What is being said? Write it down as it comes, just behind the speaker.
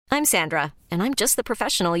I'm Sandra, and I'm just the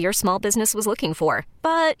professional your small business was looking for.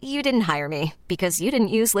 But you didn't hire me because you didn't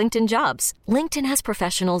use LinkedIn Jobs. LinkedIn has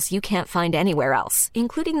professionals you can't find anywhere else,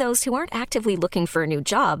 including those who aren't actively looking for a new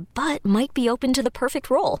job, but might be open to the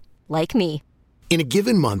perfect role, like me. In a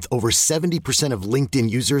given month, over 70% of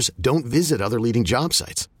LinkedIn users don't visit other leading job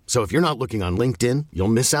sites. So if you're not looking on LinkedIn, you'll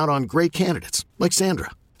miss out on great candidates like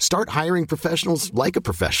Sandra. Start hiring professionals like a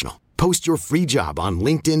professional. Post your free job on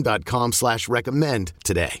linkedin.com/recommend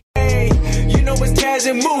today. Hey, you know it's Taz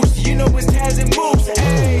and Moose. You know it's Taz and Moose.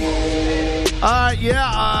 Hey.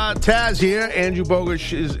 Taz here. Andrew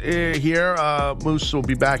Bogusch is here. Moose will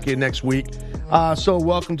be back here next week. So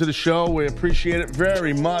welcome to the show. We appreciate it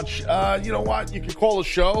very much. You know what? You can call the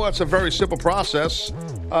show. That's a very simple process.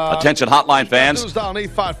 Attention hotline fans. Dial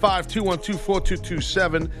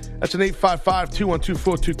 855-212-4227. That's an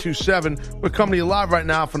 855-212-4227. We're coming to you live right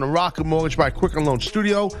now from the Rocket Mortgage by Quicken Loan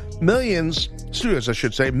Studio. Millions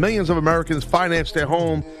of Americans finance their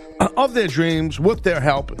home of their dreams with their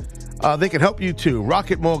help. They can help you too.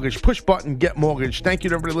 Rocket Mortgage, push button, get mortgage. Thank you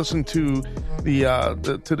to everybody listening to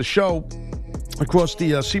the show across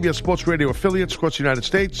the CBS Sports Radio affiliates across the United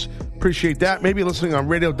States. Appreciate that. Maybe you're listening on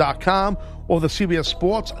radio.com or the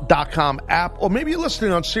CBSSports.com app, or maybe you're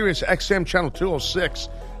listening on Sirius XM Channel 206.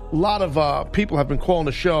 A lot of people have been calling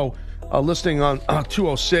the show, listening on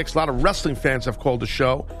 206. A lot of wrestling fans have called the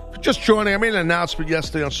show. If you're just joining, I made an announcement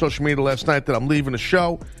yesterday on social media last night that I'm leaving the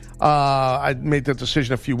show. I made that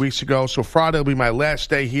decision a few weeks ago, so Friday will be my last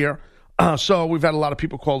day here. So we've had a lot of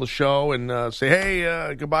people call the show and say,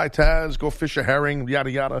 hey, goodbye, Taz, go fish a herring,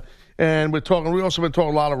 yada, yada. And we also been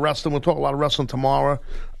talking a lot of wrestling. We'll talk a lot of wrestling tomorrow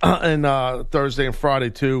and Thursday and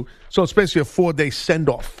Friday, too. So it's basically a 4-day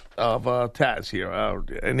send-off of Taz here.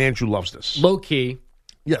 And Andrew loves this. Low-key.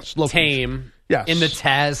 Yes, low-key. Tame. Yes. In the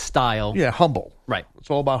Taz style. Yeah, humble. Right.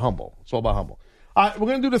 It's all about humble. All right, we're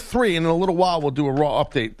going to do the 3, and in a little while we'll do a Raw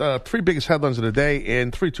update. 3 biggest headlines of the day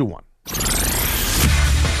in 3, 2, 1.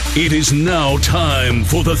 It is now time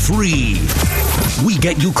for the 3. We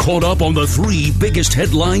get you caught up on the 3 biggest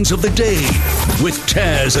headlines of the day with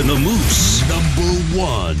Taz and the Moose. Number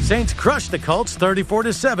 1. Saints crushed the Colts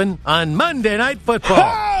 34-7 on Monday Night Football.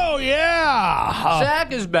 Oh, yeah.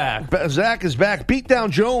 Zach is back. Zach is back. Beat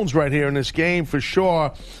down Jones right here in this game for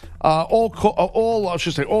sure. All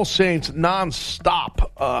Saints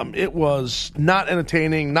nonstop. It was not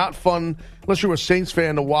entertaining, not fun, unless you're a Saints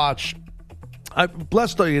fan to watch.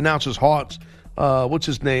 Bless the announcers' hearts. What's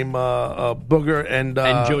his name? Booger and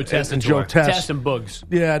Joe Test and Joe Test. Test and Boogs.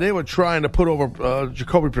 Yeah, they were trying to put over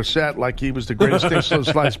Jacoby Brissett like he was the greatest thing since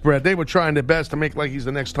sliced bread. They were trying their best to make like he's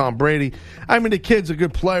the next Tom Brady. I mean, the kid's a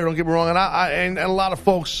good player. Don't get me wrong, and a lot of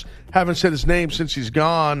folks haven't said his name since he's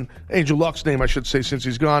gone. Angel Luck's name, I should say, since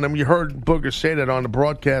he's gone. I mean, you heard Booger say that on the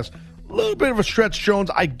broadcast. A little bit of a stretch, Jones.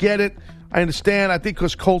 I get it. I understand. I think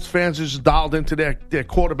because Colts fans are just dialed into their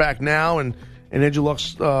quarterback now, and Andrew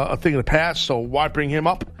Luck's a thing of the past, so why bring him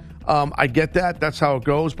up? I get that. That's how it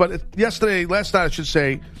goes. But last night, I should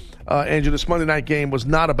say, Andrew, this Monday night game was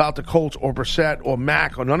not about the Colts or Brissett or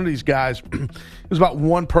Mack or none of these guys. It was about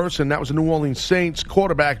one person. That was the New Orleans Saints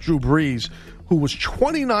quarterback, Drew Brees, who was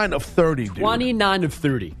 29 of 30, dude. 29 of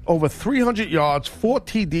 30. Over 300 yards, 4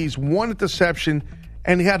 TDs, 1 interception,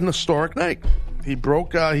 and he had an historic night. He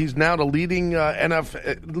broke. He's now the leading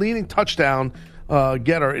touchdown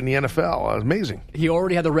getter in the NFL. Amazing. He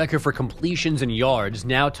already had the record for completions and yards,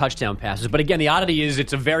 now touchdown passes. But again, the oddity is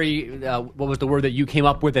it's a very, what was the word that you came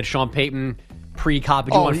up with that Sean Payton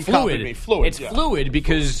pre-copied you on? He fluid. copied me. Fluid. It's fluid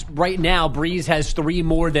because right now Breeze has 3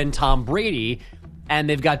 more than Tom Brady, and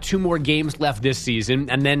they've got 2 more games left this season,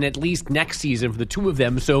 and then at least next season for the 2 of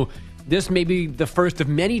them. So this may be the first of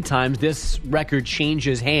many times this record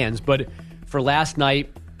changes hands. But for last night,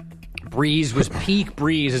 Breeze was peak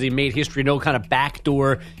Breeze as he made history. No kind of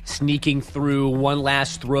backdoor sneaking through, one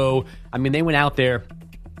last throw. I mean, they went out there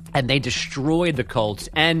and they destroyed the Colts.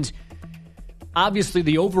 And obviously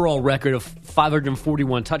the overall record of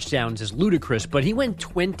 541 touchdowns is ludicrous, but he went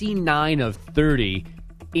 29 of 30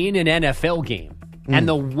 in an NFL game. And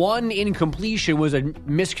the one incompletion was a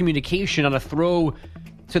miscommunication on a throw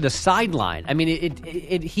to the sideline. I mean,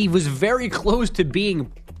 he was very close to being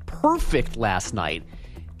perfect last night.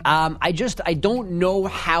 I don't know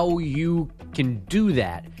how you can do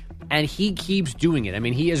that. And he keeps doing it. I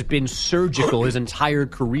mean, he has been surgical his entire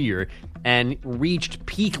career and reached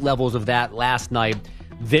peak levels of that last night.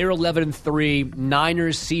 They're 11-3.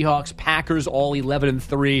 Niners, Seahawks, Packers all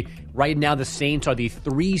 11-3. Right now, the Saints are the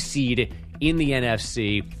 3 seed in the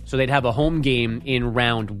NFC, so they'd have a home game in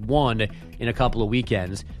round 1 in a couple of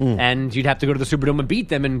weekends, and you'd have to go to the Superdome and beat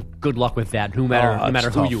them, and good luck with that, no matter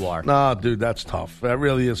who you are. No, dude, that's tough. That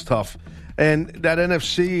really is tough. And that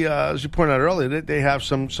NFC, as you pointed out earlier, they have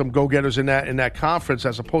some go-getters in that conference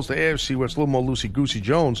as opposed to AFC, where it's a little more loosey-goosey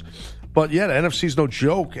Jones. But, yeah, the NFC's no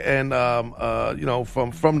joke. And,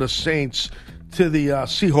 from the Saints to the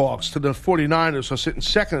Seahawks to the 49ers are sitting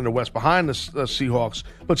second in the West behind the Seahawks,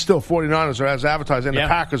 but still 49ers are as advertised, and the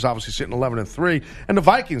Packers obviously sitting 11-3, and the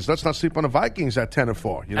Vikings. Let's not sleep on the Vikings at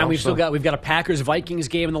 10-4. And we've got a Packers-Vikings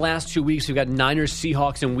game in the last 2 weeks. We've got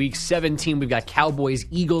Niners-Seahawks in Week 17. We've got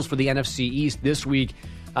Cowboys-Eagles for the NFC East this week.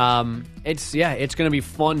 It's going to be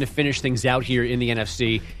fun to finish things out here in the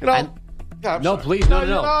NFC. No, please, no.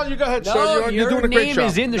 You go ahead, no, sir. You're doing a great name job.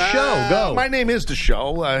 is in the show. Go. My name is the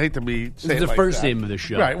show. I hate to be saying This is the like first that. name of the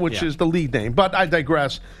show. Right, which is the lead name. But I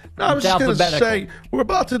digress. No, I was It's just going to alphabetical. say, we're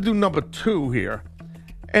about to do number 2 here.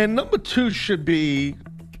 And number 2 should be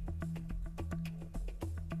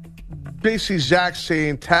basically Zach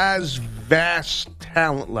saying Taz vast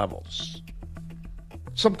talent levels.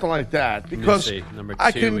 Something like that, because see. Number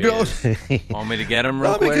I 2 can go. Want me to get him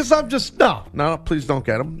real quick? Because I'm just no, please don't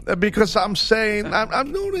get him. Because I'm saying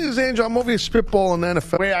I'm doing this, Angel. I'm over here spitballing the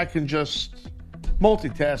NFL. Way I can just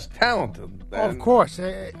multitask, talented. Of course,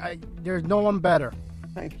 there's no one better.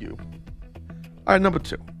 Thank you. All right, number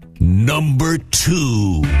 2. Number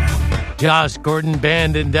 2. Josh Gordon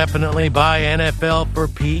banned indefinitely by NFL for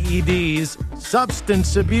PEDs,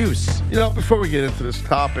 substance abuse. Before we get into this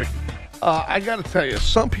topic, I got to tell you,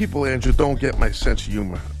 some people, Andrew, don't get my sense of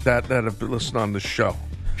humor that have been listening on this show.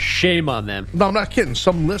 Shame on them. No, I'm not kidding.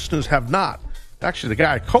 Some listeners have not. Actually, the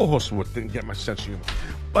guy I co-hosted with didn't get my sense of humor.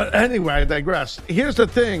 But anyway, I digress. Here's the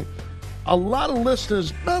thing. A lot of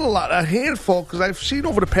listeners, not a lot, a handful, because I've seen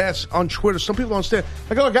over the past on Twitter, some people don't stand.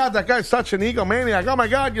 Like, oh, God, that guy's such an egomaniac. Oh, my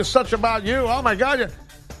God, you're such about you. Oh, my God.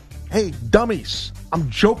 Hey, dummies, I'm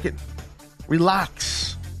joking.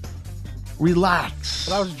 Relax.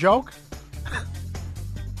 That was a joke?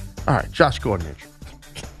 All right, Josh Gordon.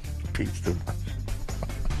 Pete's too much.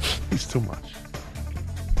 He's too much.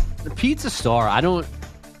 The Pete's a star. I don't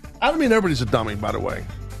mean everybody's a dummy, by the way.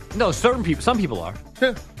 No, some people are.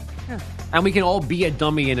 Yeah. And we can all be a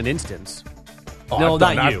dummy in an instance. Oh, No,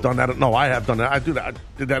 not you. I've done that. No, I have done that. I do that.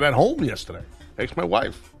 I did that at home yesterday. Thanks, my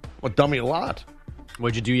wife. I'm a dummy a lot.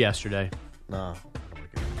 What'd you do yesterday? No. All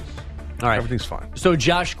right. Everything's fine. So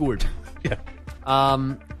Josh Gordon. Yeah.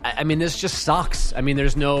 I mean, this just sucks. I mean,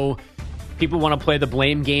 there's no... People want to play the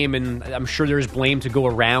blame game, and I'm sure there's blame to go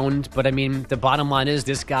around. But, I mean, the bottom line is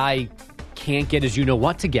this guy can't get his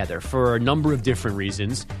you-know-what together for a number of different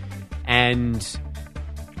reasons. And...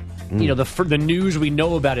 the news we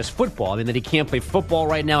know about is football. I mean, that he can't play football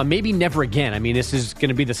right now, and maybe never again. I mean, this is going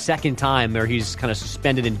to be the second time where he's kind of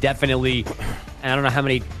suspended indefinitely. And I don't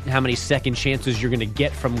know how many second chances you're going to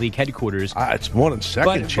get from league headquarters. It's more than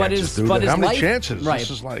second chances, dude. How many chances? Right. This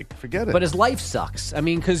is like, forget it. But his life sucks. I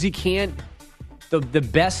mean, because he can't... The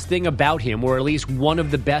best thing about him, or at least one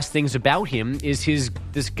of the best things about him, is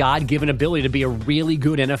this God-given ability to be a really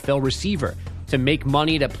good NFL receiver. To make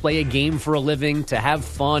money, to play a game for a living, to have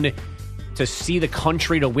fun, to see the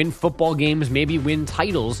country, to win football games, maybe win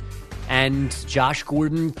titles. And Josh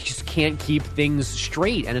Gordon just can't keep things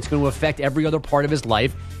straight, and it's going to affect every other part of his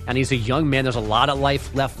life. And he's a young man. There's a lot of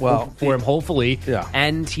life left for him, hopefully. Yeah.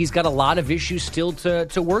 And he's got a lot of issues still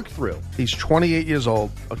to work through. He's 28 years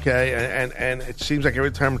old, okay? And it seems like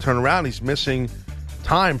every time I turn around, he's missing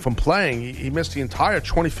time from playing. He missed the entire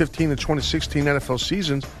 2015 and 2016 NFL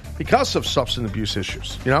seasons because of substance abuse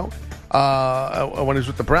issues, when he was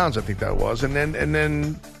with the Browns, I think that was. And then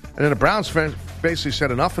the Browns basically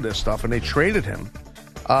said enough of this stuff, and they traded him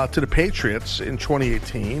to the Patriots in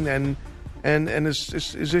 2018, and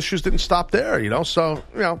his issues didn't stop there, So,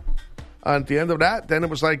 at the end of that, then it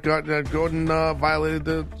was like Gordon violated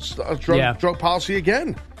the drug policy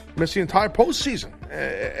again. Missed the entire postseason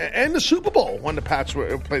and the Super Bowl when the Pats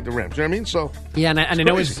played the Rams. You know what I mean? So and I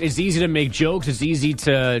know it's easy to make jokes. It's easy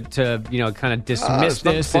to kind of dismiss there's this.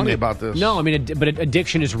 Nothing funny about this. No, I mean, but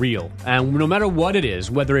addiction is real, and no matter what it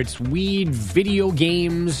is, whether it's weed, video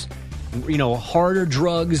games, harder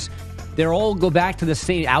drugs. They all go back to the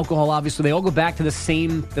same alcohol. Obviously, they all go back to the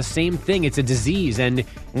same thing. It's a disease, and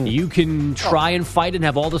you can try and fight and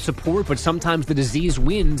have all the support, but sometimes the disease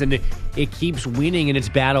wins, and it keeps winning in its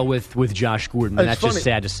battle with Josh Gordon. And that's funny. just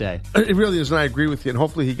sad to say. It really is, and I agree with you. And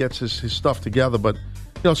hopefully, he gets his stuff together. But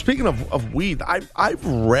speaking of weed, I've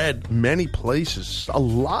read many places. A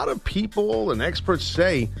lot of people and experts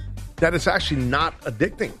say that it's actually not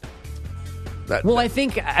addicting. Well, I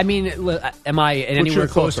think, am I anywhere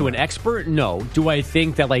close to an expert? No. Do I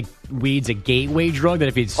think that, weed's a gateway drug, that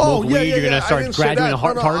if you smoke weed, you're going to start graduating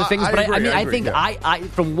part of things? But I think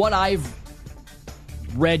from what I've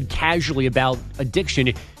read casually about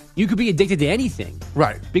addiction, you could be addicted to anything.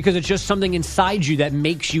 Right. Because it's just something inside you that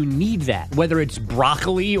makes you need that. Whether it's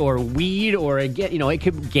broccoli or weed or, it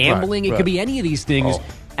could gambling. It could be any of these things. Oh.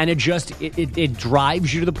 And it just, it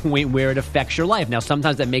drives you to the point where it affects your life. Now,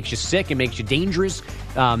 sometimes that makes you sick. It makes you dangerous.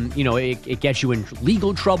 It gets you in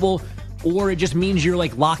legal trouble. Or it just means you're,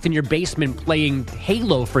 locked in your basement playing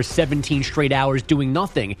Halo for 17 straight hours doing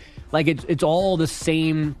nothing. It's all the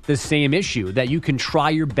same issue that you can try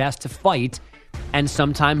your best to fight, and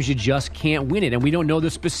sometimes you just can't win it. And we don't know the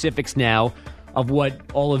specifics now of what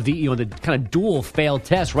all of the the kind of dual failed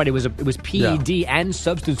tests, right? It was PED and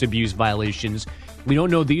substance abuse violations. We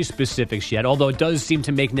don't know these specifics yet, although it does seem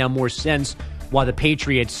to make now more sense why the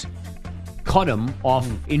Patriots cut him off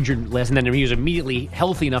injured list, and then he was immediately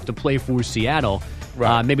healthy enough to play for Seattle.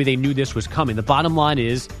 Right. Maybe they knew this was coming. The bottom line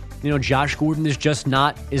is, Josh Gordon is just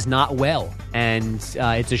not well, and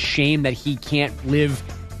it's a shame that he can't live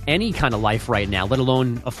any kind of life right now, let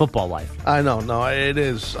alone a football life. I know. No, it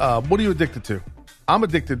is. What are you addicted to? I'm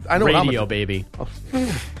addicted. I know radio, baby.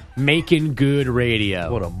 Making good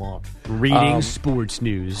radio. What a month. Reading sports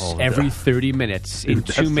news every 30 minutes in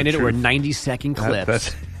 2-minute or 90-second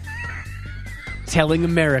clips. Telling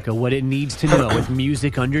America what it needs to know with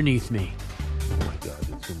music underneath me. Oh, my God.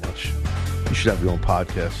 It's too much. You should have your own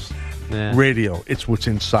podcast. Yeah. Radio. It's what's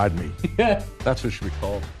inside me. That's what it should be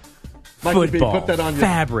called. Football, put that on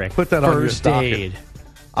fabric, put that on your first aid.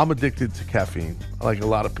 I'm addicted to caffeine, like a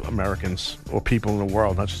lot of Americans or people in the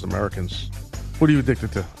world, not just Americans. What are you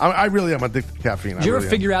addicted to? I really am addicted to caffeine. Did you ever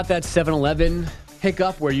figure out that 7-Eleven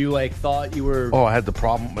hiccup where you thought you were... Oh, I had the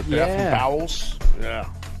problem with bathroom bowels. Yeah.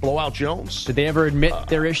 Blowout Jones. Did they ever admit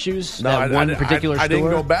their issues? No, at one particular store? I didn't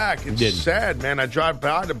go back. It's sad, man. I drive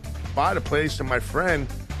by the place, and my friend...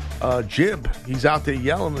 Jib, he's out there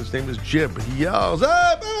yelling. His name is Jib. He yells.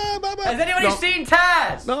 Has anybody seen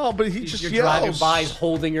Taz? No, but he just You're yells. Driving by, he's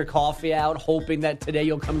holding your coffee out, hoping that today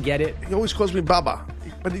you'll come get it. He always calls me Baba.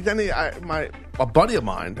 But then a buddy of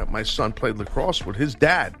mine that my son played lacrosse with, his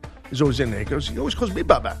dad is always in there. He always calls me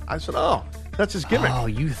Baba. I said, oh, that's his gimmick. Oh,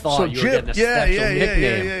 you thought you were getting a special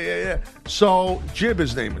nickname. Yeah. So Jib,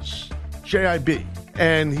 his name is J-I-B,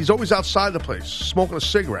 and he's always outside the place smoking a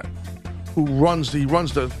cigarette.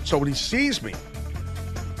 So when he sees me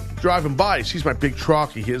driving by, he sees my big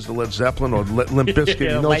truck, he hears the Led Zeppelin or Limp Bizkit. He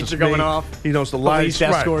knows lights are going off. He knows the lights.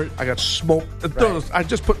 Police escort. Right. I got smoke. Right. I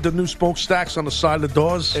just put the new smokestacks on the side of the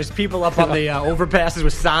doors. There's people up on the overpasses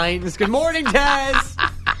with signs. Good morning, Taz.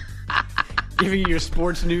 Giving you your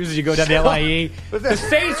sports news as you go down to LIE. The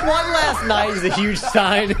Saints won last night is a huge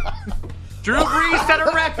sign. Drew Brees set a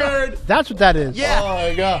record. That's what that is. Yeah. Oh,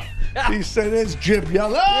 my God. He said, "It's Jib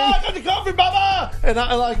yelling, I got the coffee, Baba!" And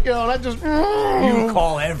I just... You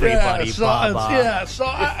call everybody, Baba. So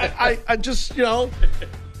I just,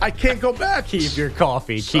 I can't go back. Keep your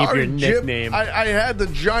coffee. Keep your nickname. Jib, I had the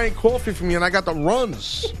giant coffee from you, and I got the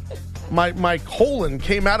runs. My colon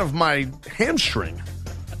came out of my hamstring,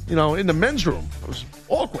 in the men's room. It was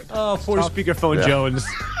awkward. Oh, poor Speakerphone Jones.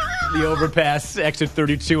 The overpass, exit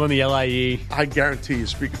 32 on the LIE. I guarantee you,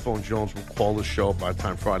 Speakerphone Jones will call the show by the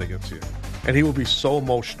time Friday gets here. And he will be so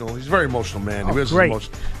emotional. He's a very emotional man. Oh, great.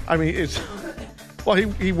 I mean, it's... Well,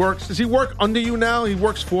 he works... Does he work under you now? He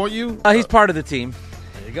works for you? He's part of the team.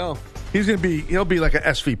 There you go. He'll be like an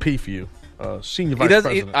SVP for you. Senior vice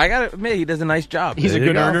president. I got to admit, he does a nice job. He's a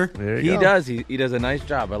good earner. He does. He does a nice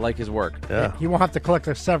job. I like his work. Yeah. He won't have to collect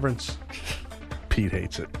a severance. Pete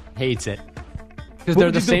hates it. Because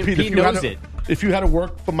they're the same. Pete knows it. If you had to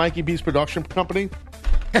work for Mikey B's production company,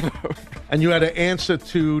 and you had to answer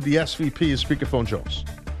to the SVP of Speakerphone Jones.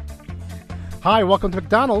 Hi, welcome to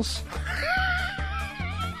McDonald's.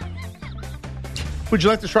 Would you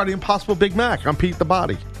like to try the Impossible Big Mac? I'm Pete the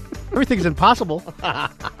Body. Everything's impossible. All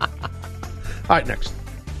right, next.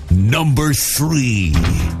 Number 3.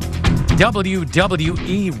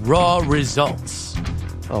 WWE Raw results.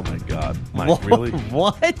 Oh, my God. Mike, really?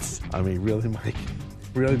 What? I mean, really, Mike?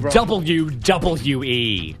 Really, bro?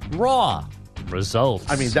 WWE Raw results.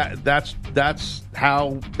 I mean, that's what's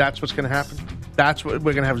going to happen? That's what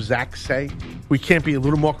we're going to have Zach say? We can't be a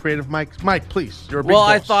little more creative, Mike? Mike, please. You're a big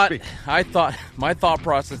boss. I thought, my thought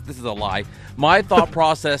process, this is a lie. My thought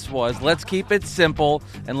process was, let's keep it simple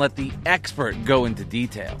and let the expert go into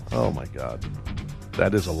details. Oh, my God.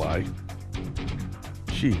 That is a lie.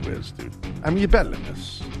 Gee whiz, dude. I mean, you're better than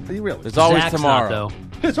this. Are you really? There's always Zach's tomorrow. not,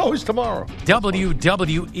 though. It's always tomorrow.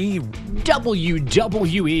 WWE.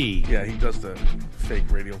 WWE. Yeah, he does the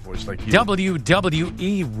fake radio voice like you.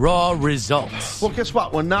 WWE Raw results. Well, guess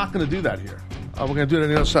what? We're not going to do that here. We're going to do it on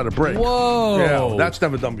the other side of break. Whoa. Yeah, that's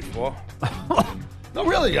never done before. No,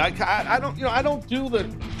 really. I don't. I don't do the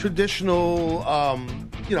traditional.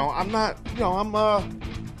 I'm not. I'm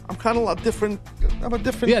kind of different. I'm a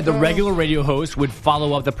different. Yeah, the regular radio host would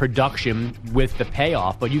follow up the production with the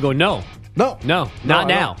payoff, but you go, no, No, not I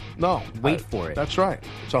now. don't. No, Wait for it. That's right.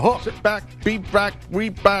 It's a hook. Sit back, be back,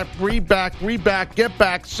 read back, get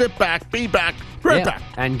back, sit back, be back, right back.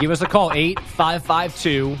 And give us a call,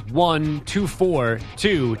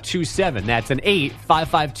 855-212-4227. That's an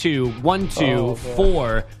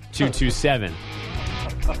 855-212-4227.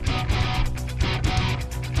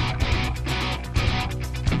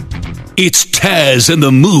 It's Taz and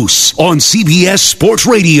the Moose on CBS Sports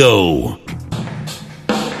Radio.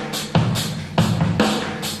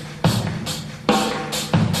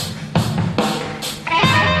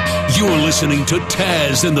 You're listening to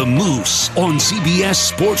Taz and the Moose on CBS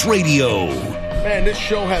Sports Radio. Man, this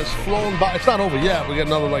show has flown by. It's not over yet. We got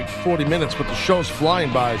another 40 minutes, but the show's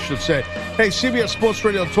flying by, I should say. Hey, CBS Sports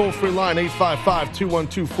Radio toll-free line,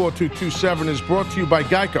 855-212-4227 is brought to you by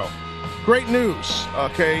Geico. Great news,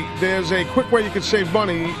 okay? There's a quick way you can save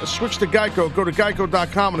money. Switch to Geico. Go to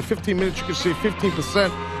geico.com. In 15 minutes, you can save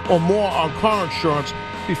 15% or more on car insurance.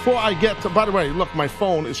 Before I get to, by the way, look, my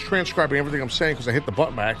phone is transcribing everything I'm saying because I hit the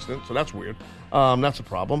button by accident, so that's weird. That's a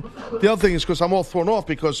problem. The other thing is because I'm all thrown off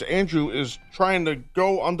because Andrew is trying to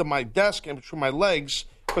go under my desk and between my legs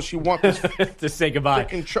because she wants this to say goodbye.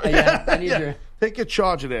 I need your... Take your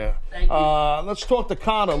charger there. Thank you. Let's talk to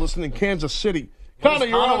Connor, listening in Kansas City. Connor,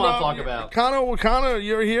 you're on. Want to talk about? Connor,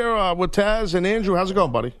 you're here with Taz and Andrew. How's it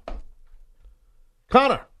going, buddy?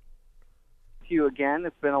 Connor. You again.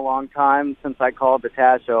 It's been a long time since I called the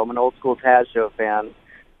Taz Show. I'm an old school Taz Show fan.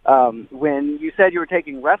 When you said you were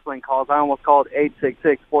taking wrestling calls, I almost called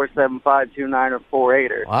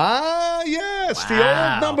 866-475-2948. Ah, yes, the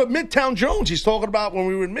old number, Midtown Jones. He's talking about when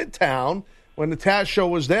we were in Midtown, when the Taz Show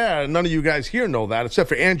was there. None of you guys here know that, except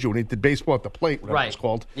for Andrew, when he did Baseball at the Plate, whatever it's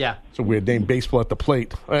called. Yeah. It's a weird name, Baseball at the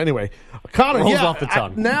Plate. Anyway, Connor, rolls off the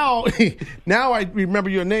tongue. Now I remember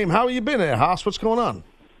your name. How have you been there, Haas? What's going on?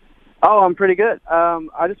 Oh, I'm pretty good.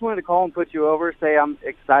 I just wanted to call and put you over, say I'm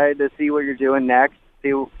excited to see what you're doing next,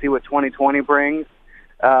 see what 2020 brings.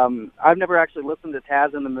 I've never actually listened to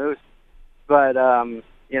Taz and the Moose, but, when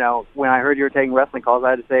I heard you were taking wrestling calls, I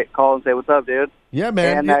had to call and say, what's up, dude? Yeah,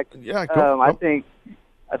 man. And I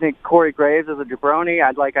think Corey Graves is a jabroni.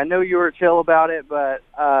 I know you were chill about it, but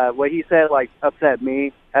what he said, upset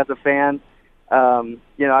me as a fan.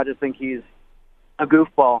 I just think he's a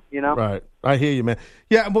goofball, Right. I hear you, man.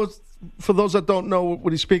 Yeah, well, for those that don't know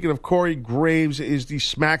what he's speaking of, Corey Graves is the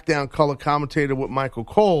SmackDown color commentator with Michael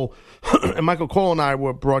Cole. And Michael Cole and I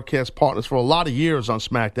were broadcast partners for a lot of years on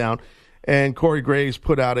SmackDown. And Corey Graves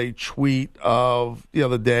put out a tweet of the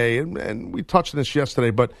other day, and we touched on this yesterday,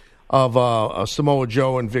 but of Samoa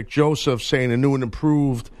Joe and Vic Joseph saying a new and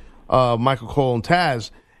improved Michael Cole and Taz.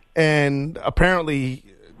 And apparently,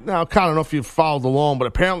 now, I don't know if you followed along, but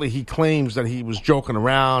apparently he claims that he was joking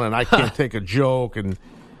around and I can't take a joke. And,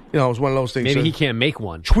 it was one of those things. Maybe he can't make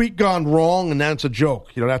one. Tweet gone wrong and that's a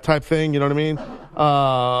joke. That type thing. You know what I mean?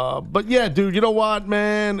 But, yeah, dude, you know what,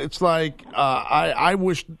 man? It's like I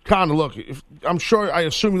wish – Connor, look, I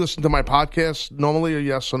assume you listen to my podcast normally or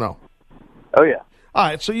yes or no? Oh, yeah. All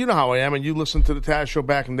right, so you know how I am, and you listened to the Taz Show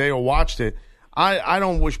back in the day or watched it. I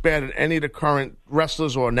don't wish bad at any of the current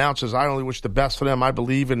wrestlers or announcers. I only wish the best for them. I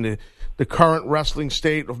believe in the current wrestling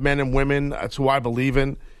state of men and women. That's who I believe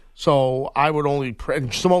in. So I would only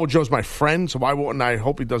 – Samoa Joe's my friend, so why wouldn't I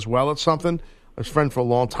hope he does well at something? His friend for a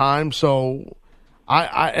long time. So it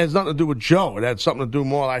has nothing to do with Joe. It had something to do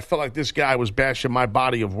more. I felt like this guy was bashing my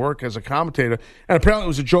body of work as a commentator. And apparently it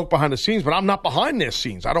was a joke behind the scenes, but I'm not behind their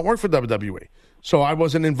scenes. I don't work for WWE. So I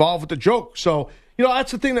wasn't involved with the joke. So –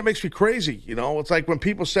 that's the thing that makes me crazy. It's like when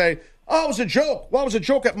people say, oh, it was a joke. Well, it was a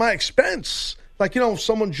joke at my expense. If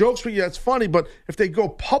someone jokes with you, that's funny. But if they go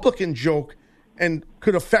public and joke and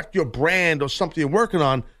could affect your brand or something you're working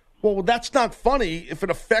on, well, that's not funny if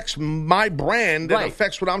it affects my brand and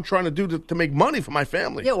affects what I'm trying to do to make money for my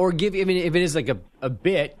family. Yeah, or if it is like a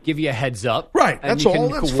bit, give you a heads up. Right, and that's you all.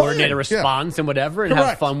 can That's coordinate fine. a response and whatever and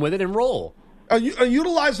have fun with it and roll.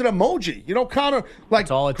 Utilize an emoji. Connor,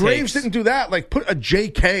 Graves didn't do that. Put a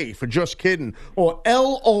JK for just kidding. Or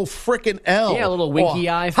L-O frickin' L. Yeah, a little winky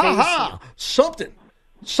eye face. Ha-ha. Something.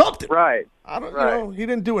 Right. I don't, he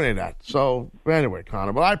didn't do any of that. So, anyway,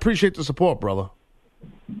 Connor. But I appreciate the support, brother.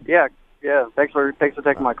 Yeah, Yeah, thanks for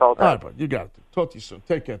taking my call. All right, bud. You got it. Talk to you soon.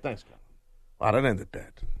 Take care. Thanks, Connor. Wow, that ended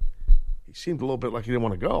bad. He seemed a little bit like he didn't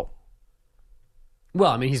want to go.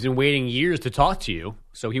 Well, I mean, he's been waiting years to talk to you,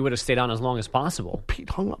 so he would have stayed on as long as possible. Pete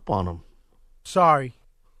hung up on him. Sorry.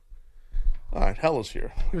 All right, Hella's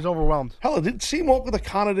here. He was overwhelmed. Hella, didn't seem over the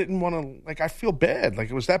Connor didn't want to, like, I feel bad. Like,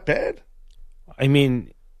 it was that bad? I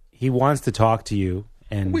mean, he wants to talk to you.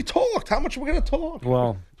 And we talked. How much are we going to talk?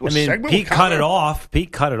 Well, I mean, Pete cut it off.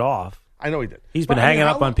 Pete cut it off. I know he did. He's been hanging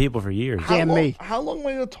up on people for years. How long am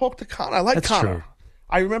I going to talk to Connor? I like That's Connor. true.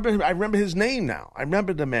 I remember him. I remember his name now. I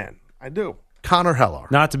remember the man. I do. Connor Heller.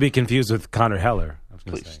 Not to be confused with Connor Heller.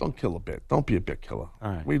 Please, don't kill a bit. Don't be a bit killer.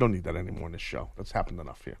 All right. We don't need that anymore in this show. That's happened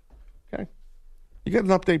enough here. Okay? You get an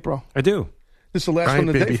update, bro? I do. This is the last one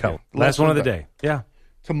of the day. Last one of the day. Yeah.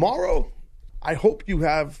 Tomorrow, I hope you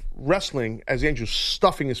have wrestling as Andrew's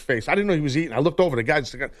stuffing his face. I didn't know he was eating. I looked over. The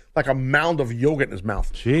guy's got like a mound of yogurt in his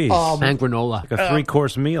mouth. Jeez. And granola. Like a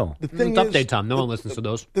 3-course meal. The thing It's is, update time. No one listens to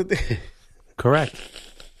those. Correct.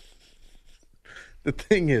 The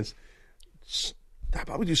thing is, how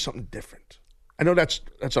about we do something different? I know that's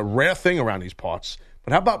a rare thing around these parts,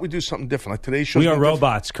 but how about we do something different? Like today's show. We are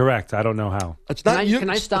robots, correct. I don't know how. It's not you. Can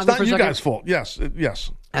I stop it's you not for a you second? guys' fault. Yes,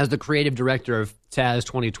 yes. As the creative director of Taz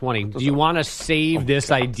 2020, do you want to save this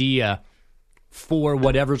idea for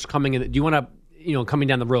whatever's coming in? Do you want to, coming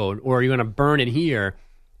down the road, or are you going to burn it here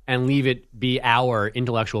and leave it be our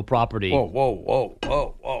intellectual property?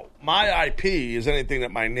 Whoa. My IP is anything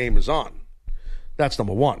that my name is on. That's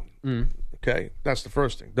number one. Okay? That's the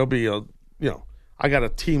first thing. There'll be I got a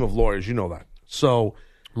team of lawyers, you know that. So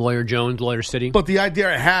Lawyer Jones, Lawyer City. But the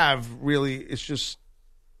idea I have really is just,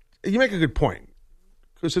 you make a good point.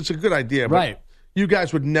 Because it's a good idea. But right. You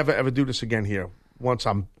guys would never ever do this again here once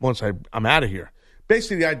I'm out of here.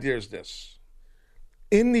 Basically the idea is this.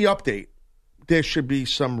 In the update, there should be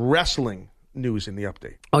some wrestling news in the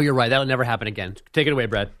update. Oh, you're right. That'll never happen again. Take it away,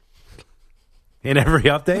 Brad. In every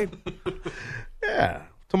update? Yeah.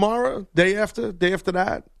 Tomorrow, day after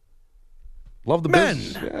that. Love the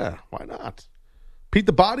business. Yeah, why not? Pete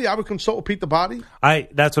the Body, I would consult with Pete the Body.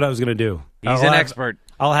 That's what I was going to do. He's an expert.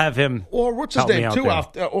 I'll have him. Or what's his name, too?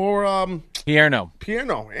 Pierno.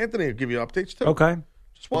 Anthony will give you updates, too. Okay.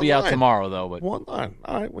 Just one He'll be line. out tomorrow, though. But one line.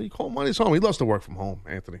 All right, well, you call him when he's home. He loves to work from home,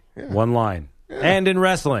 Anthony. Yeah. One line. Yeah. And in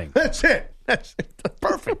wrestling. That's it. That's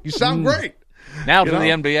perfect. You sound great. Now to the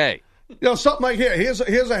NBA. Something like here.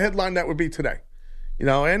 Here's a headline that would be today.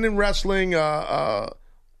 And in wrestling, Lana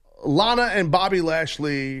and Bobby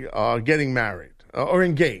Lashley are getting married or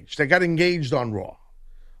engaged. They got engaged on Raw.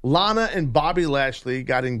 Lana and Bobby Lashley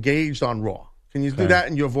got engaged on Raw. Can you do that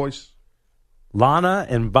in your voice? Lana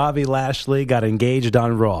and Bobby Lashley got engaged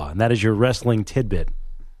on Raw, and that is your wrestling tidbit.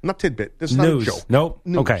 Not tidbit. This is news. Not a joke. Nope.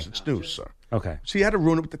 News. Okay. It's news, sir. Okay. So you had to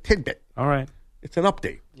ruin it with the tidbit. All right. It's an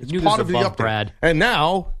update. It's News part is of the above update. Brad. And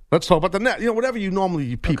now, let's talk about the net. Whatever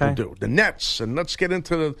you people do. The Nets, and let's get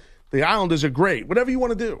into the Islanders are great. Whatever you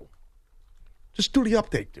want to do. Just do the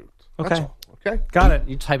update, dude. Okay. That's all. Okay? Got it.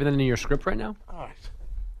 You typing that into your script right now? All right.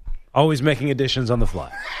 Always making additions on the fly.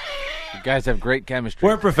 You guys have great chemistry.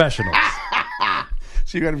 We're professionals.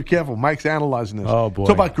 So you got to be careful. Mike's analyzing this. Oh, boy.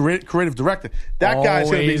 Talk about creative director. That guy's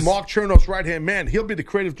going to be Always. Mark Chernoff's right-hand man. He'll be the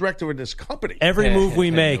creative director in this company. Every move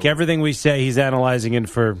we make, everything we say, he's analyzing it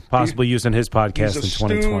for possible use in his podcast He's a in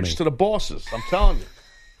 2020. stooge to the bosses. I'm telling you.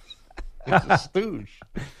 He's a stooge.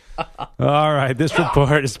 All right, this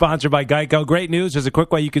report is sponsored by Geico. Great news. There's a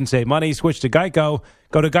quick way you can save money. Switch to Geico.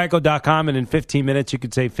 Go to geico.com, and in 15 minutes, you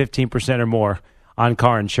could save 15% or more on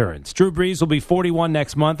car insurance. Drew Brees will be 41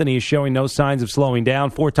 next month, and he is showing no signs of slowing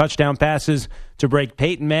down. 4 touchdown passes to break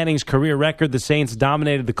Peyton Manning's career record. The Saints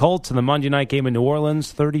dominated the Colts in the Monday night game in New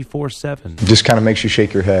Orleans, 34-7. Just kind of makes you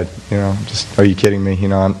shake your head. Just, are you kidding me?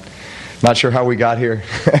 I'm not sure how we got here.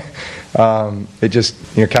 It just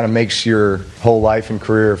kind of makes your whole life and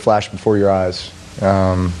career flash before your eyes.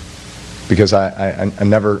 Because I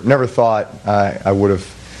never thought I would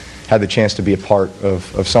have had the chance to be a part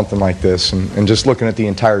of something like this, and just looking at the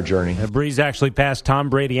entire journey. Brees actually passed Tom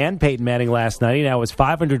Brady and Peyton Manning last night. He now has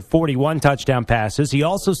 541 touchdown passes. He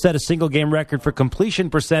also set a single-game record for completion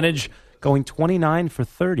percentage, going 29 for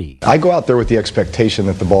 30. I go out there with the expectation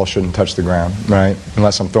that the ball shouldn't touch the ground, right?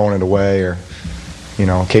 Unless I'm throwing it away or,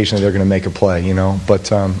 occasionally they're going to make a play,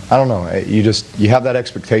 But I don't know. You have that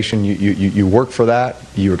expectation. You work for that.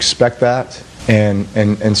 You expect that.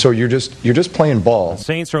 And so you're just playing ball. The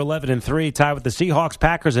Saints are 11-3, tied with the Seahawks,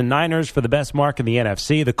 Packers, and Niners for the best mark in the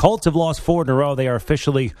NFC. The Colts have lost 4 in a row. They are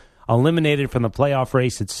officially eliminated from the playoff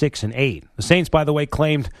race at 6-8. The Saints, by the way,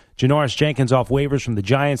 claimed Janoris Jenkins off waivers from the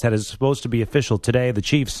Giants. That is supposed to be official today. The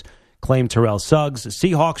Chiefs claimed Terrell Suggs.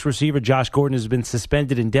 Seahawks receiver Josh Gordon has been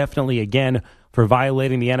suspended indefinitely again for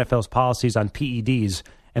violating the NFL's policies on PEDs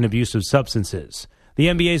and abuse of substances. The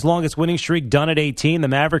NBA's longest winning streak done at 18. The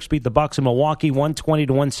Mavericks beat the Bucks in Milwaukee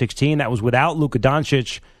 120-116. That was without Luka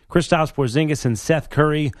Doncic. Kristaps Porzingis and Seth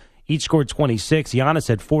Curry each scored 26. Giannis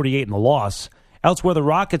had 48 in the loss. Elsewhere, the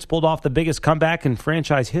Rockets pulled off the biggest comeback in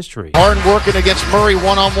franchise history. Harden working against Murray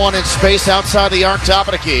one-on-one in space outside the arc, top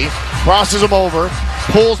of the key. Crosses him over,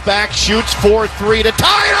 pulls back, shoots 4-3 to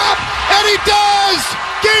tie it up, and he does!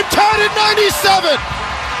 Game tied at 97!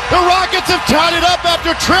 The Rockets have tied it up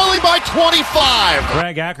after trailing by 25.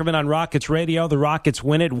 Greg Ackerman on Rockets Radio. The Rockets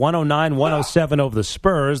win it 109-107 over the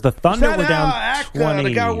Spurs. The Thunder were down 20.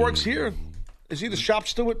 The guy who works here, is he the shop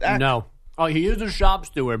steward? No. Oh, he is a shop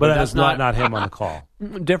steward, but but that's that's not him on the call.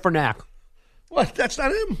 Different act. What? That's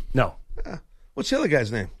not him? No. What's the other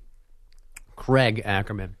guy's name? Craig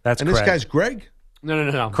Ackerman. That's and Craig. this guy's Greg?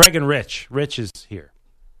 No. Craig and Rich. Rich is here.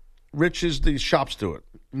 Rich is the shop steward.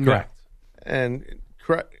 Correct. And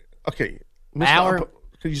Craig, okay.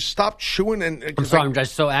 Could you stop chewing? I'm sorry, I'm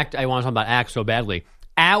just so I want to talk about act so badly.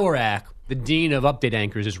 Our act, the dean of update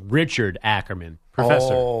anchors, is Richard Ackerman.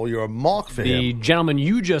 Professor. Oh, you're a mark for The him. gentleman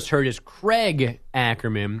you just heard is Craig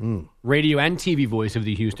Ackerman, radio and TV voice of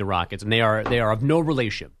the Houston Rockets, and they are of no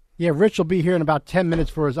relation. Yeah, Rich will be here in about 10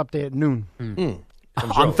 minutes for his update at noon.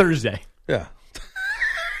 On Thursday. Yeah.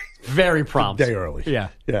 Very prompt. Day early. Yeah.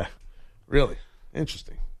 Yeah. Really.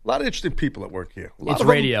 Interesting. A lot of interesting people that work here. It's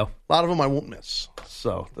radio. A lot of them I won't miss.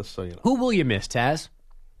 So, just so you know. Who will you miss, Taz?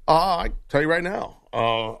 I tell you right now.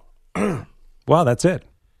 Wow, that's it.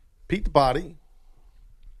 Pete the Body.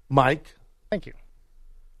 Mike. Thank you.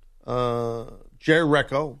 Jerry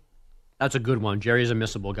Recco. That's a good one. Jerry's a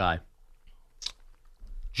missable guy.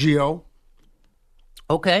 Gio.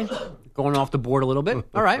 Okay. Going off the board a little bit.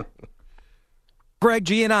 All right. Greg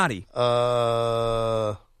Giannotti.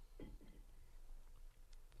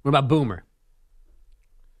 What about Boomer?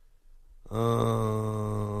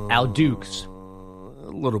 Al Dukes.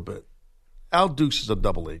 A little bit. Al Dukes is a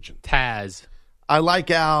double agent. Taz. I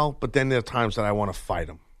like Al, but then there are times that I want to fight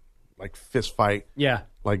him. Like fist fight. Yeah.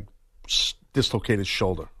 Like dislocated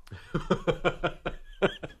shoulder.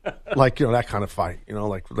 Like, that kind of fight.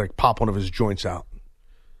 Like pop one of his joints out.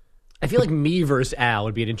 I feel like me versus Al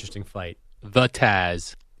would be an interesting fight. The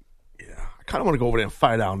Taz. I kind of want to go over there and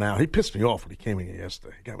fight Al now. He pissed me off when he came in here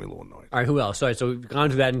yesterday. He got me a little annoyed. All right, who else? Sorry, so we've gone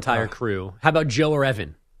through that entire crew. How about Joe or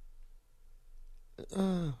Evan?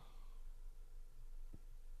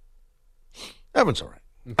 Evan's all right.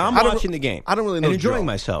 I'm watching the game. I don't really know and enjoying Joe.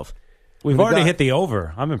 myself. We've already hit the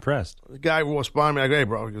over. I'm impressed. The guy walks by me, I go, hey,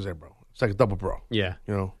 bro. He goes, hey, bro. It's like a double bro. Yeah.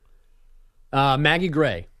 Maggie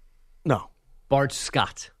Gray. No. Bart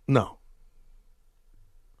Scott. No.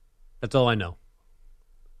 That's all I know.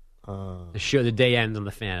 The day ends on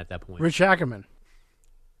the fan at that point. Rich Ackerman.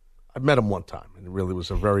 I met him one time, and it really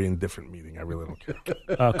was a very indifferent meeting. I really don't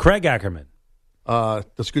care. Craig Ackerman.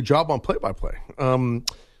 Does a good job on play-by-play.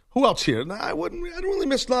 Who else here? Nah, I don't really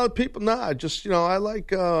miss a lot of people. Nah, I just, I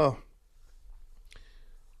like,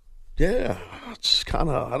 it's kind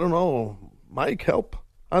of, I don't know, Mike, help.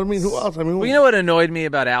 I don't mean, who else? I mean, Well, you know what annoyed me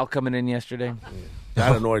about Al coming in yesterday?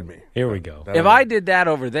 That annoyed me. Here we go. If I did that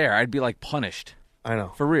over there, I'd be like punished. I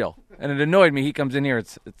know. For real. And it annoyed me. He comes in here,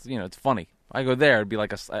 it's it's funny. I go there, it'd be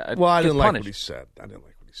like I didn't like what he said.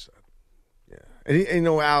 Yeah. And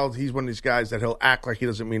Al, he's one of these guys that he'll act like he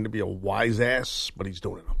doesn't mean to be a wise ass, but he's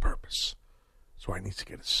doing it on purpose. That's why he needs to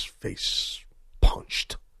get his face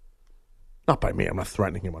punched. Not by me. I'm not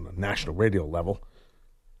threatening him on a national radio level.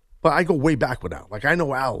 But I go way back with Al. Like, I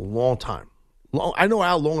know Al a long time. I know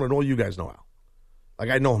Al longer than all you guys know Al.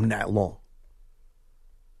 Like, I know him that long.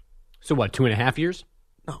 So what, 2.5 years?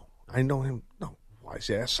 No, I know him. No, wise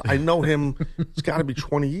ass. I know him. It's got to be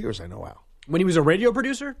 20 years I know Al. When he was a radio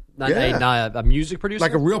producer? Not a music producer?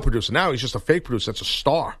 Like a real producer. Now he's just a fake producer. That's a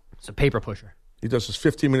star. It's a paper pusher. He does his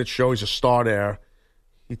 15-minute show. He's a star there.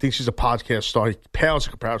 He thinks he's a podcast star. He pales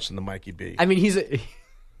in comparison to Mikey B. I mean, he's a... Get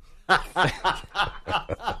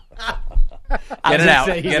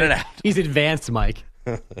it out. He's advanced, Mike.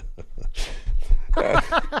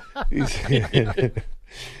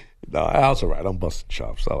 No, Al's all right. I'm busting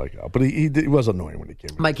chops. I like Al. But he was annoying when he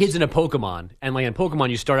came in. My kid's in a Pokemon. And like in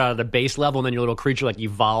Pokemon, you start out at the base level and then your little creature like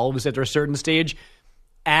evolves after a certain stage.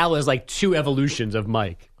 Al is like 2 evolutions of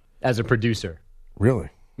Mike as a producer. Really?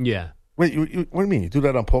 Yeah. Wait, what do you mean? You do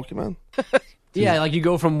that on Pokemon? Yeah, like you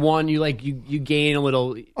go from one, you gain a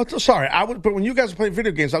little. Oh, sorry, but when you guys were playing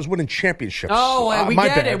video games, I was winning championships. Oh, we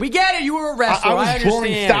get it. We get it. You were a wrestler. I was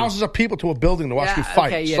drawing thousands of people to a building to watch me fight.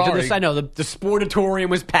 Okay, yeah, sorry. I know the sportatorium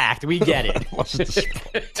was packed. We get it.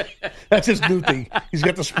 That's his new thing. He's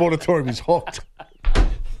got the sportatorium. He's hooked.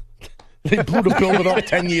 They blew the building up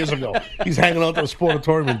 10 years ago. He's hanging out to the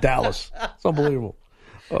sportatorium in Dallas. It's unbelievable.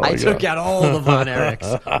 Oh, I took out all the Von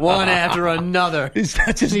Erichs, one after another.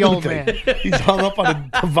 That's just the old man. He's hung up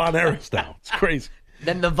on the Von Erichs now. It's crazy.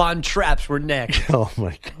 Then the Von Traps were next. Oh,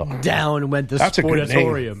 my God. Down went the That's a good name.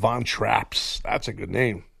 sportatorium. Von Traps. That's a good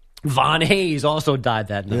name. Von Hayes also died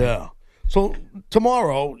that night. Yeah. So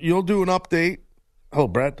tomorrow, you'll do an update. Hello,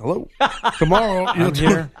 Brad. Hello. Tomorrow, you'll do.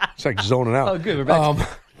 here. It's like zoning out. Oh, good. We're back.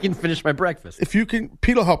 You can finish my breakfast. If you can,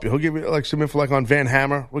 Pete will help you. He'll give you like some info like on Van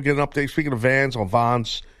Hammer. We'll get an update. Speaking of Vans, on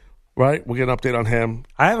Vons, right? We'll get an update on him.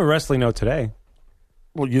 I have a wrestling note today.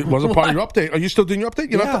 Well, you wasn't part of your update. Are you still doing your update?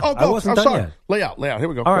 You're Yeah, not, oh, I go. wasn't I'm done sorry. yet. Lay out. Here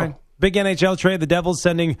we go. All Go. right. Big NHL trade. The Devils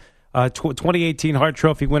sending 2018 Hart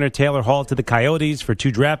Trophy winner Taylor Hall to the Coyotes for 2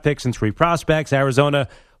 draft picks and 3 prospects. Arizona,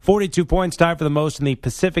 42 points, tied for the most in the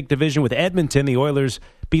Pacific Division with Edmonton. The Oilers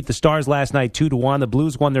beat the Stars last night 2-1. The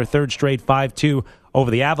Blues won their 3rd straight 5-2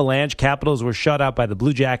 over the Avalanche. Capitals were shut out by the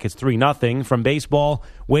Blue Jackets 3-0. From baseball,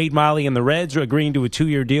 Wade Miley and the Reds are agreeing to a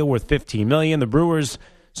 2-year deal worth $15 million. The Brewers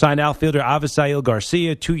signed outfielder Avisail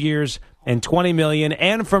Garcia 2 years and $20 million.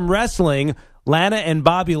 And from wrestling, Lana and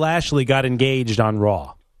Bobby Lashley got engaged on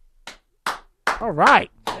Raw. All right.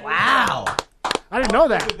 Wow. I didn't know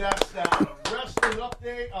that. That's wrestling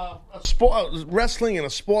update. Wrestling and a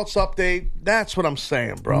sports update. That's what I'm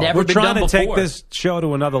saying, bro. Never We're been trying done to take before. this show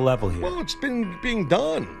to another level here. Well, it's been being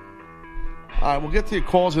done. All right, we'll get to your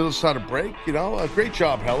calls the other side of break. You know, great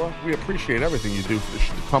job, Hella. We appreciate everything you do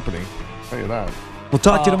for the company. I'll tell you that. We'll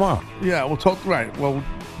talk to you tomorrow. Yeah, we'll talk. Right. Well,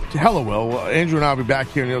 Hella will. Andrew and I will be back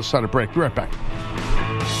here on the other side of break. Be right back.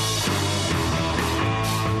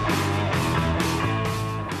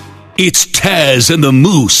 It's Taz and the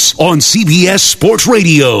Moose on CBS Sports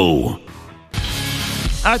Radio.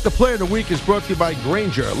 At the Player of the Week is brought to you by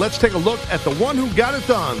Granger. Let's take a look at the one who got it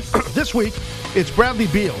done. This week, it's Bradley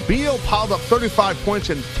Beal. Beal piled up 35 points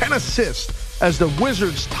and 10 assists as the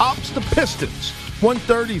Wizards tops the Pistons,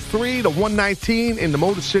 133-119 in the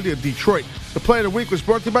Motor City of Detroit. The Player of the Week was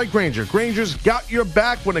brought to you by Granger. Granger's got your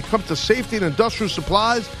back when it comes to safety and industrial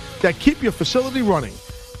supplies that keep your facility running.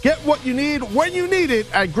 Get what you need when you need it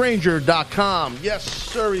at Granger.com. Yes,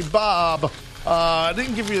 sirree, Bob.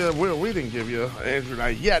 Didn't give you, we didn't give you, Andrew and I,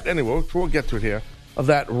 yet. Anyway, we'll get to it here. Of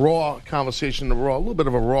that Raw conversation, a little bit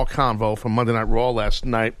of a Raw convo from Monday Night Raw last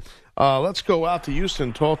night. Let's go out to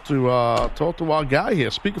Houston, talk to our guy here.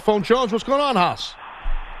 Speakerphone Jones, what's going on, Haas?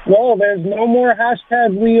 Well, there's no more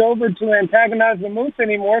hashtag we over to antagonize the Moose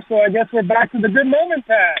anymore, so I guess we're back to the good moment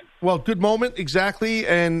tag. Well, good moment, exactly,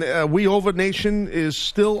 and We Over Nation is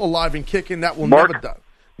still alive and kicking. That will Mark? never die.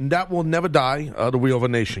 That will never die, the We Over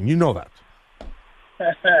Nation. You know that.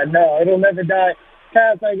 No, it'll never die.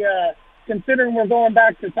 Taz, considering we're going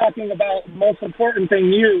back to talking about the most important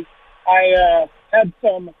thing, I had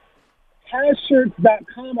some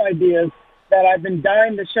TazShirts.com ideas that I've been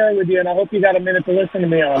dying to share with you, and I hope you got a minute to listen to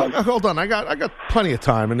me on them. Hold on, I got plenty of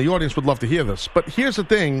time, and the audience would love to hear this. But here's the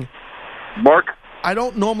thing, Mark. I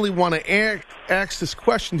don't normally want to ask this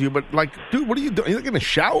question to you, but like, dude, what are you doing? Are you going to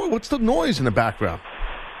shower? What's the noise in the background?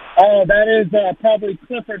 Oh, that is probably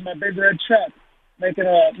Clifford, my big red truck, making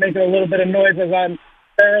a little bit of noise as I'm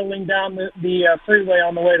barreling down the freeway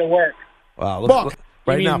on the way to work. Wow, Look,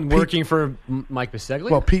 right you now, mean Pete, working for Mike Biseglia?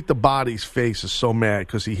 well, Pete the Body's face is so mad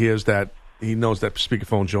because he hears that. He knows that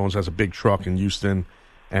Speakerphone Jones has a big truck in Houston,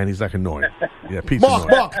 and he's like annoyed. Yeah, Pete's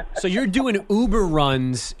annoyed. So you're doing Uber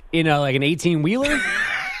runs in like an 18-wheeler?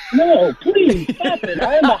 No, please stop it.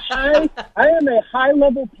 I am a high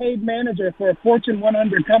level paid manager for a Fortune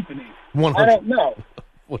 100 company. 100. I don't know.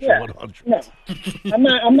 Fortune Yeah, 100. no,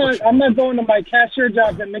 I'm not going to my cashier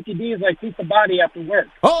jobs at Mickey D's like Pete the Body after work.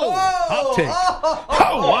 Oh, hot take.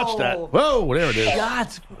 Oh, watch that. Whoa, there it is.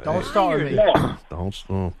 Shots. Don't start me. No. Don't.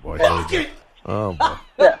 Oh boy. Here we go. Oh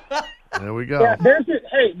boy. There we go. Yeah, there's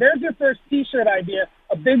your first T-shirt idea.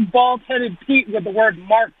 A big bald-headed Pete with the word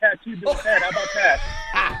Mark tattooed to his head. How about that?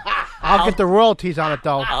 I'll get the royalties on it,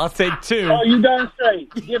 though. I'll take 2. Oh, you darn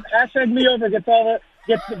straight. Give hashtag me over gets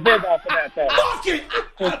the big off of that, though.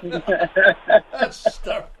 That's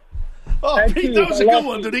stuff. Oh, Thank Pete, you. that was a I good love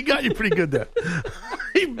one, you. dude. He got you pretty good there.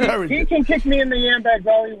 He buried He you. can kick me in the handbags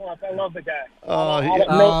all he wants. I love the guy.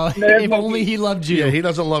 If only he loved you. Yeah, he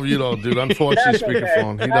doesn't love you, though, dude. Unfortunately, That's okay.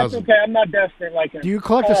 Speakerphone. He That's doesn't. okay. I'm not desperate like him. Do you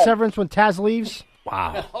collect the severance when Taz leaves?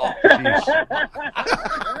 Wow.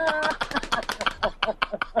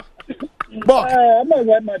 Mark. I might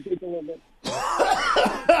wet my teeth a little bit.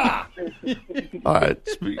 All right.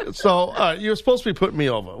 So, you're supposed to be putting me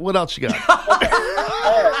over. What else you got?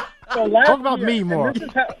 So last Talk about year, me and more.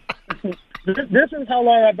 This This is how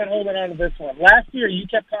long I've been holding on to this one. Last year, you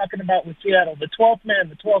kept talking about with Seattle, the 12th man,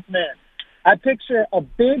 the 12th man. I picture a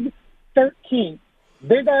big 13th,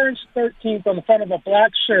 big orange 13th on the front of a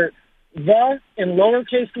black shirt, the in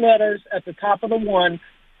lowercase letters at the top of the one,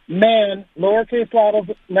 man, lowercase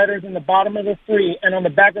letters in the bottom of the 3, and on the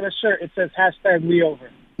back of the shirt it says #We Over.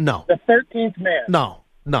 No. The 13th man. No.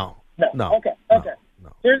 Okay.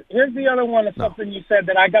 Here's the other one of something you said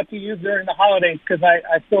that I got to use during the holidays because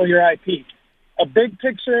I stole your IP. A big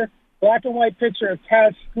picture, black and white picture of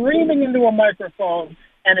Taz screaming into a microphone,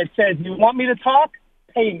 and it says, "You want me to talk?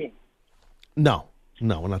 Pay me." No,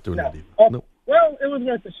 we're not doing that either. No. Well, it was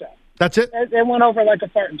worth a shot. That's it? It went over like a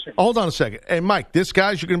fart and tree. Hold on a second. Hey, Mike, this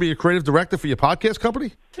guy's you're going to be a creative director for your podcast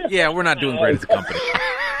company? Yeah, we're not doing great as a company.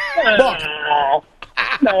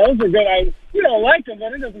 No, those are good ideas. You don't like them,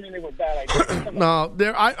 but it doesn't mean they were bad ideas. No,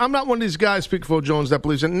 I'm not one of these guys, Speakerphone Jones, that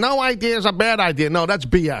believes in no idea is a bad idea. No, that's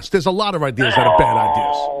BS. There's a lot of ideas that are bad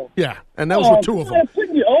ideas. Yeah, and those were two of them.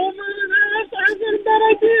 Putting you over? That's not a bad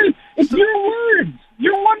idea. It's your words.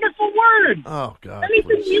 Your wonderful words. Oh, God.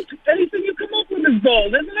 Anything you come up with is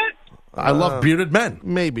gold, isn't it? I love bearded men.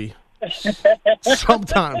 Maybe.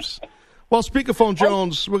 Sometimes. Well, Speakerphone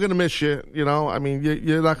Jones, we're going to miss you. You know, I mean,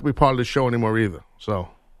 you're not going to be part of the show anymore either. So.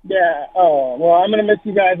 Yeah. Oh, well, I'm going to miss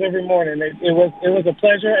you guys every morning. It was a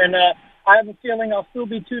pleasure, and I have a feeling I'll still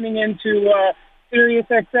be tuning into Sirius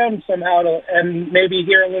XM somehow and maybe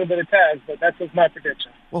hear a little bit of Taz, but that's just my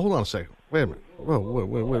prediction. Well, hold on a second. Wait a minute.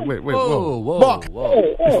 Wait. Whoa. Mark,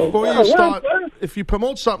 before you start, if you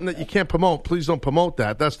promote something that you can't promote, please don't promote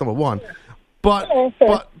that. That's number one. But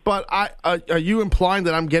are you implying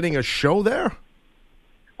that I'm getting a show there?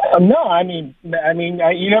 No, I mean,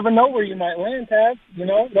 you never know where you might land, Taz. You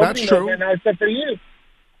know, that's true. Right now except for you.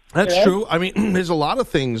 That's true. I mean, there's a lot of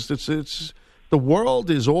things. It's the world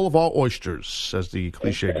is all of our oysters, as the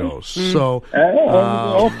cliche goes. So,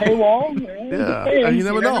 okay, well, yeah, you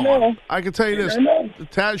never know. I can tell you this: the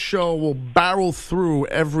Taz show will barrel through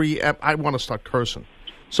every. I want to start cursing.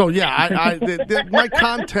 So yeah, my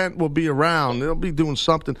content will be around. They'll be doing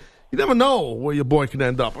something. You never know where your boy can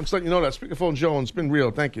end up. I'm just letting you know that. Speakerphone Jones, it's been real.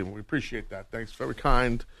 Thank you. We appreciate that. Thanks. Very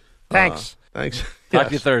kind. Thanks. Thanks. Talk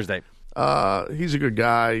to you Thursday. He's a good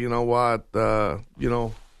guy. You know what?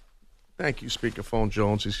 Thank you, Speakerphone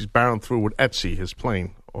Jones. He's barreling through with Etsy, his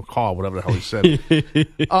plane or car, whatever the hell he said.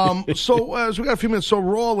 So as we got a few minutes, so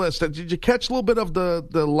Raw list. Did you catch a little bit of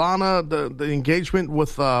the Lana, the engagement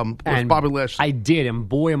with Bobby Lashley? I did, and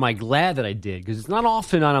boy, am I glad that I did, because it's not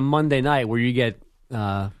often on a Monday night where you get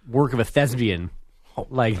work of a thespian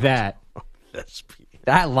like that. Thespian.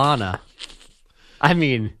 That Lana. I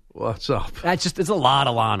mean, what's up? It's a lot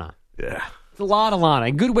of Lana. Yeah. It's a lot of Lana,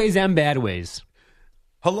 in good ways and bad ways.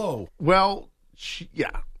 Hello. Well,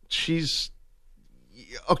 she's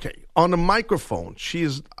okay. On the microphone,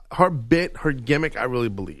 her gimmick, I really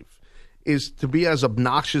believe, is to be as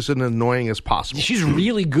obnoxious and annoying as possible. She's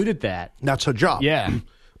really good at that. That's her job. Yeah.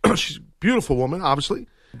 She's a beautiful woman, obviously.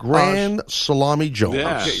 Grand Salami Jones.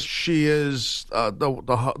 Yes. Okay, she is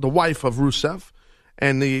the wife of Rusev,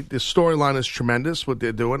 and the storyline is tremendous, what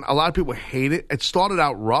they're doing. A lot of people hate it. It started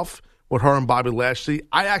out rough with her and Bobby Lashley.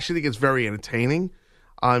 I actually think it's very entertaining.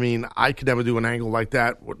 I mean, I could never do an angle like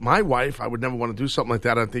that with my wife. I would never want to do something like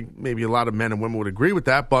that. I think maybe a lot of men and women would agree with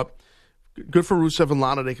that, but good for Rusev and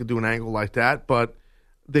Lana. They could do an angle like that, but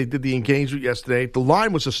they did the engagement yesterday. The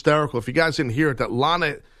line was hysterical. If you guys didn't hear it, that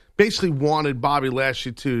Lana basically wanted Bobby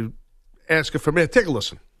Lashley to ask her for me. Take a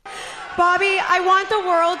listen. Bobby, I want the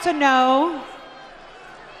world to know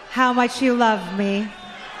how much you love me.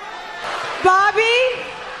 Bobby,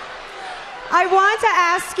 I want to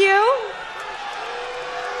ask you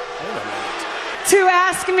to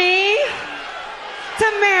ask me to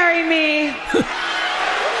marry me.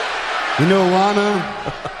 You know, Lana,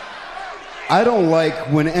 I don't like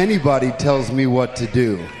when anybody tells me what to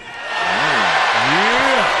do.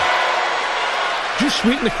 Did you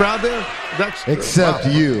sweeten the crowd there? Except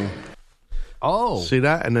you. Oh, see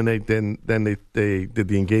that? And then they did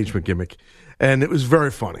the engagement gimmick, and it was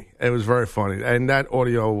very funny. It was very funny, and that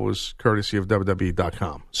audio was courtesy of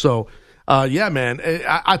WWE.com. So. Yeah, man.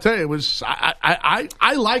 I tell you, it was.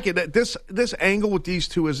 I like it. This angle with these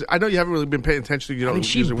two is. I know you haven't really been paying attention. You know,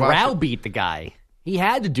 she browbeat the guy. He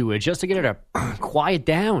had to do it just to get her to quiet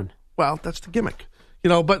down. Well, that's the gimmick, you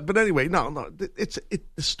know. But anyway, no. The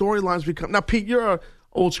storylines become now. Pete, you're a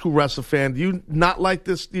old school wrestler fan. Do you not like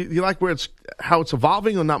this? Do you like how it's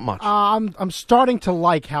evolving, or not much? I'm starting to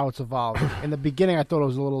like how it's evolving. In the beginning, I thought it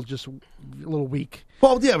was a little weak.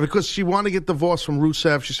 Well, yeah, because she wanted to get divorced from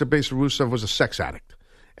Rusev. She said basically Rusev was a sex addict.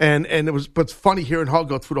 And it was, but it's funny hearing her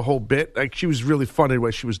go through the whole bit. Like, she was really funny the way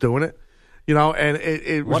she was doing it. And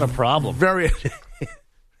it was What a problem.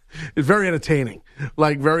 It's very entertaining,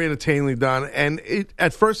 like very entertainingly done. And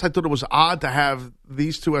at first I thought it was odd to have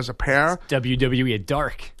these two as a pair. It's WWE at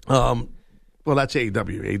dark. Well, that's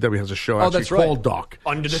AEW. AEW has a show Oh, actually that's right. called Dark.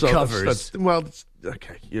 Under the covers.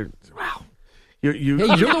 Okay. Wow. You're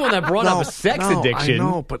the one that brought up a sex addiction. I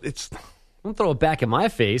know, but it's... Don't throw it back in my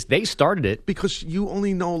face. They started it. Because you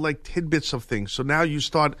only know, like, tidbits of things. So now you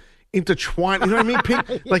start intertwining. You know what I mean,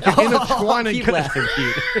 Pete? Like, you're intertwining. Keep laughing,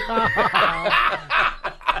 Pete.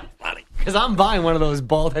 Because I'm buying one of those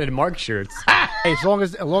bald-headed Mark shirts. Hey, as long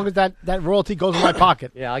as that royalty goes in my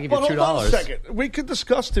pocket. Yeah, I'll give you $2. Hold on a second. We could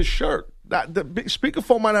discuss this shirt. The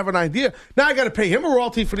speakerphone might have an idea. Now I got to pay him a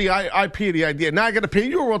royalty for the IP of the idea. Now I got to pay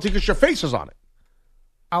you a royalty because your face is on it.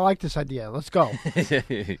 I like this idea. Let's go. What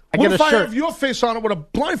if I have your face on it with a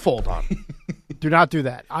blindfold on? Do not do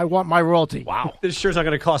that. I want my royalty. Wow. This shirt's not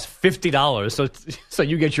going to cost $50, so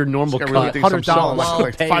you get your normal This cut. guy really thinks I'm selling $100.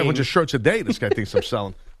 like 500 shirts a day. This guy thinks I'm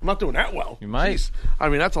selling. I'm not doing that well. You might. Jeez. I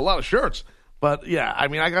mean, that's a lot of shirts. But, yeah, I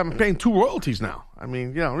mean, I'm paying 2 royalties now. I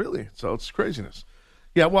mean, really. So it's craziness.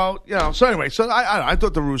 Yeah, well, so anyway, so I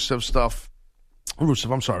thought the Rusev stuff,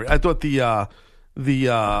 I'm sorry. I thought the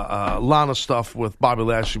Lana stuff with Bobby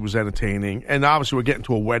Lashley was entertaining. And obviously we're getting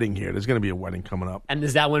to a wedding here. There's going to be a wedding coming up. And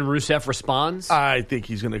is that when Rusev responds? I think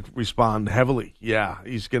he's going to respond heavily. Yeah,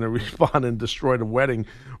 he's going to respond and destroy the wedding.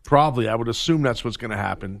 Probably. I would assume that's what's going to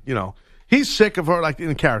happen. He's sick of her, like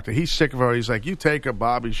in character. He's sick of her. He's like, you take her,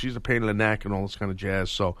 Bobby. She's a pain in the neck and all this kind of jazz.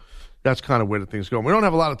 So that's kind of where the thing's going. We don't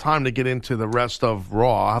have a lot of time to get into the rest of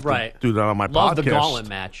Raw. I have to do that on my podcast. Love the gauntlet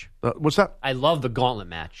match. What's that? I love the gauntlet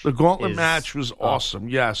match. The gauntlet match was awesome.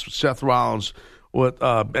 Yes, Seth Rollins,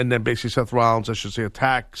 and then basically Seth Rollins, I should say,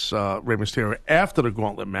 attacks Rey Mysterio after the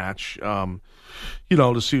gauntlet match.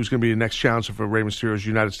 To see who's going to be the next challenger for Rey Mysterio's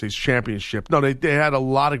United States Championship. No, they had a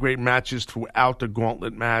lot of great matches throughout the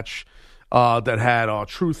gauntlet match. That had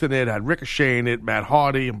Truth in it, had Ricochet in it, Matt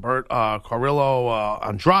Hardy, Carrillo,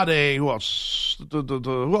 Andrade. Who else?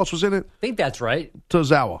 Who else was in it? I think that's right.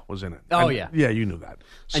 Tozawa was in it. Oh, yeah. Yeah, you knew that.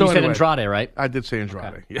 So and you said Andrade, right? I did say Andrade,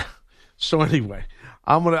 okay. Yeah. So anyway,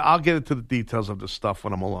 I'll get into the details of this stuff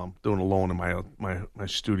when I'm alone, doing alone in my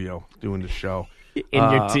studio, doing the show.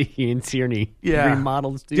 In Tierney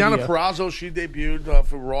remodeled studio. Deonna Purrazzo, she debuted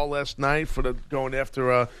for Raw last night going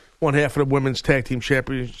after one half of the women's tag team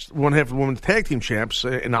champs in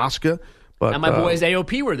Asuka. But, and my boys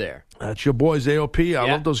AOP were there. That's your boys AOP.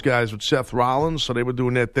 I love those guys with Seth Rollins, so they were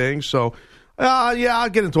doing their thing. So, I'll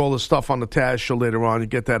get into all this stuff on the Taz show later on. You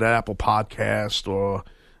get that at Apple Podcast or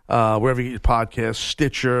wherever you get your podcasts,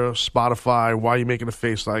 Stitcher, Spotify. Why are you making a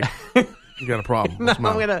face like you got a problem?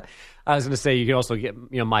 I was going to say you can also get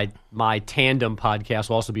my Tandem podcast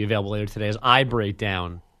will also be available later today as I break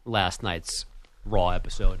down last night's Raw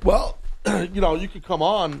episode. Well, you could come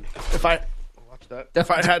on if I watch that. If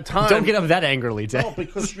I had time. Don't get up that angrily, Ted. No,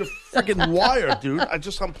 because you're freaking wired, dude.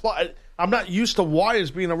 I'm not used to wires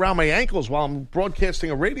being around my ankles while I'm broadcasting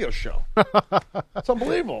a radio show. It's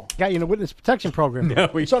unbelievable. Got you in a witness protection program. No,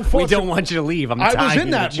 it's unfortunate. We don't want you to leave. I was in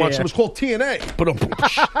that once. It was called TNA.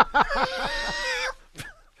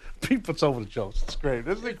 Pete puts over the jokes. It's great.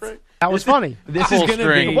 Isn't it great? That was funny. This is going to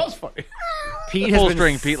be. It was funny. Pete has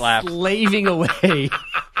been slaving away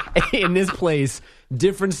in this place,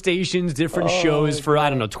 different stations, different shows for,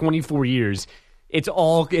 24 years. It's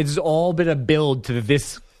all been a build to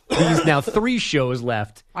these now 3 shows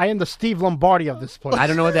left. I am the Steve Lombardi of this place. I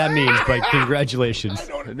don't know what that means, but congratulations.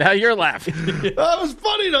 Now you're laughing. That was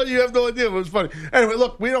funny, though. You have no idea. It was funny. Anyway,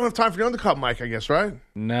 look, we don't have time for the undercut, Mike, I guess, right?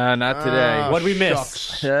 No, not today. What did we miss?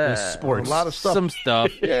 Sports. A lot of stuff. Some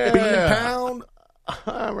stuff. Yeah. Bean pound.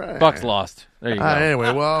 All right. Bucks lost. There you go.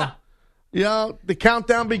 Anyway, well, the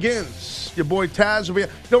countdown begins. Your boy Taz will be.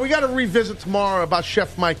 No, we got to revisit tomorrow about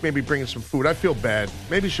Chef Mike maybe bringing some food. I feel bad.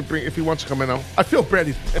 Maybe he should bring, if he wants to come in. I feel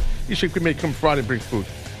bad. He should maybe come Friday and bring food.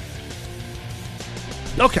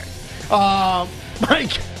 Okay.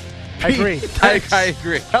 Mike. I agree. I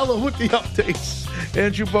agree. Hello with the updates.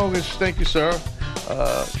 Andrew Bogus, thank you, sir.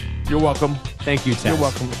 You're welcome. Thank you, Taz. You're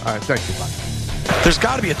welcome. All right, thank you. Bye. There's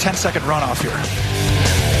got to be a 10-second runoff here.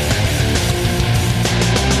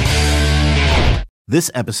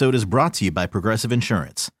 This episode is brought to you by Progressive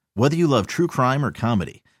Insurance. Whether you love true crime or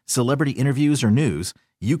comedy, celebrity interviews or news,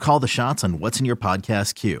 you call the shots on what's in your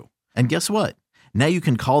podcast queue. And guess what? Now you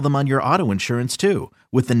can call them on your auto insurance too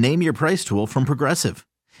with the Name Your Price tool from Progressive.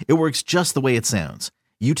 It works just the way it sounds.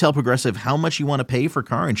 You tell Progressive how much you want to pay for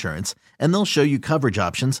car insurance, and they'll show you coverage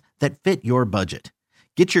options that fit your budget.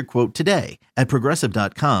 Get your quote today at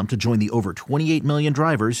Progressive.com to join the over 28 million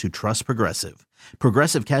drivers who trust Progressive.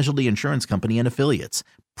 Progressive Casualty Insurance Company and Affiliates.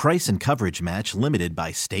 Price and coverage match limited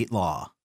by state law.